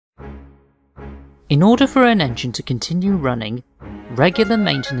In order for an engine to continue running, regular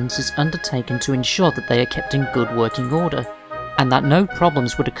maintenance is undertaken to ensure that they are kept in good working order, and that no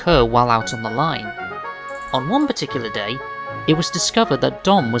problems would occur while out on the line. On one particular day, it was discovered that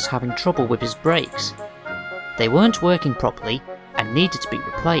Dom was having trouble with his brakes. They weren't working properly and needed to be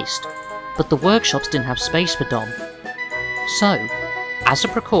replaced, but the workshops didn't have space for Dom. So, as a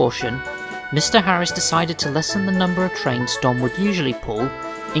precaution, Mr. Harris decided to lessen the number of trains Dom would usually pull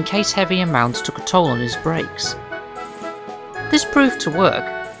in case heavy amounts took a toll on his brakes. This proved to work,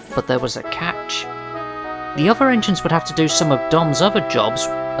 but there was a catch. The other engines would have to do some of Dom's other jobs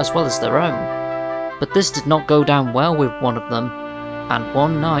as well as their own, but this did not go down well with one of them, and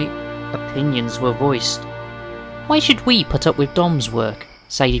one night, opinions were voiced. "Why should we put up with Dom's work?"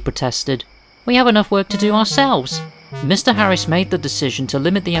 Sadie protested. "We have enough work to do ourselves." Mr. Harris made the decision to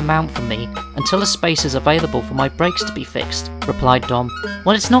limit the amount for me until a space is available for my brakes to be fixed, replied Dom.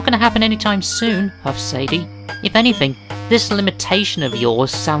 "Well, it's not going to happen anytime soon," huffed Sadie. "If anything, this limitation of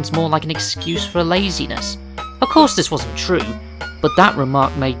yours sounds more like an excuse for laziness." Of course this wasn't true, but that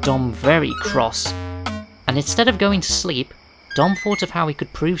remark made Dom very cross, and instead of going to sleep, Dom thought of how he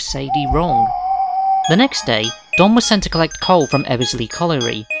could prove Sadie wrong. The next day, Dom was sent to collect coal from Eversley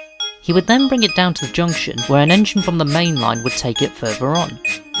Colliery. He would then bring it down to the junction where an engine from the main line would take it further on.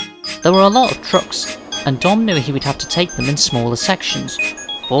 There were a lot of trucks, and Dom knew he would have to take them in smaller sections,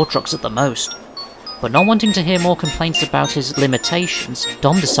 4 trucks at the most. But not wanting to hear more complaints about his limitations,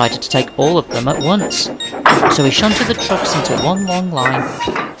 Dom decided to take all of them at once. So he shunted the trucks into one long line,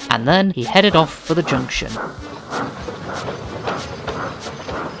 and then he headed off for the junction.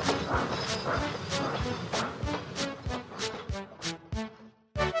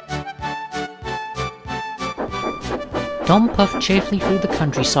 Dom puffed cheerfully through the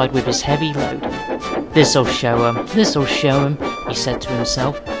countryside with his heavy load. "This'll show 'em, this'll show 'em," he said to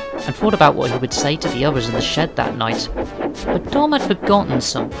himself, and thought about what he would say to the others in the shed that night. But Dom had forgotten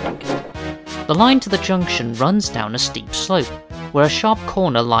something. The line to the junction runs down a steep slope, where a sharp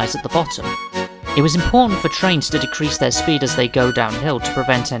corner lies at the bottom. It was important for trains to decrease their speed as they go downhill to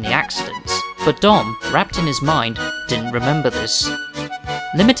prevent any accidents, but Dom, wrapped in his mind, didn't remember this.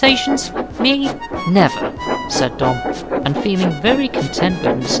 "Limitations? Me? Never," said Dom, and feeling very content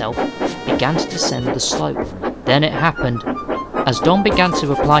with himself, began to descend the slope. Then it happened. As Dom began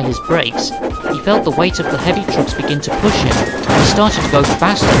to apply his brakes, he felt the weight of the heavy trucks begin to push him, and he started to go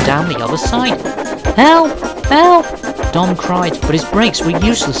faster down the other side. "Help! Help!" Dom cried, but his brakes were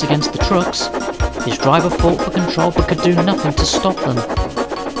useless against the trucks. His driver fought for control but could do nothing to stop them.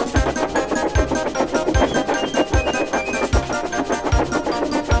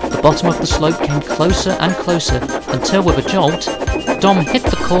 The bottom of the slope came closer and closer until, with a jolt, Dom hit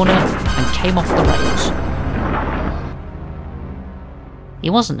the corner and came off the rails.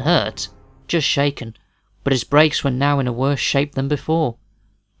 He wasn't hurt, just shaken, but his brakes were now in a worse shape than before.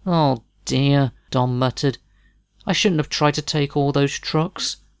 "Oh dear," Dom muttered. "I shouldn't have tried to take all those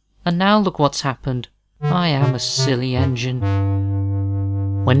trucks. And now look what's happened. I am a silly engine."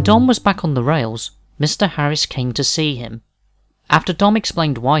 When Dom was back on the rails, Mr. Harris came to see him. After Dom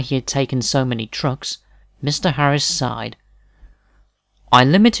explained why he had taken so many trucks, Mr. Harris sighed. "I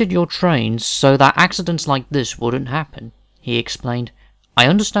limited your trains so that accidents like this wouldn't happen," he explained. "I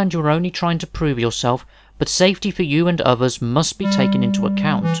understand you're only trying to prove yourself, but safety for you and others must be taken into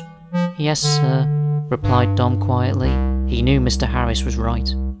account." "Yes, sir," replied Dom quietly. He knew Mr. Harris was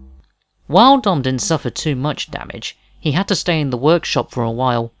right. While Dom didn't suffer too much damage, he had to stay in the workshop for a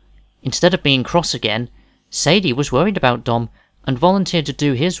while. Instead of being cross again, Sadie was worried about Dom and volunteered to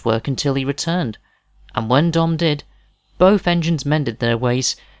do his work until he returned, and when Dom did, both engines mended their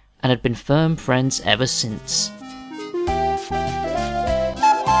ways and had been firm friends ever since.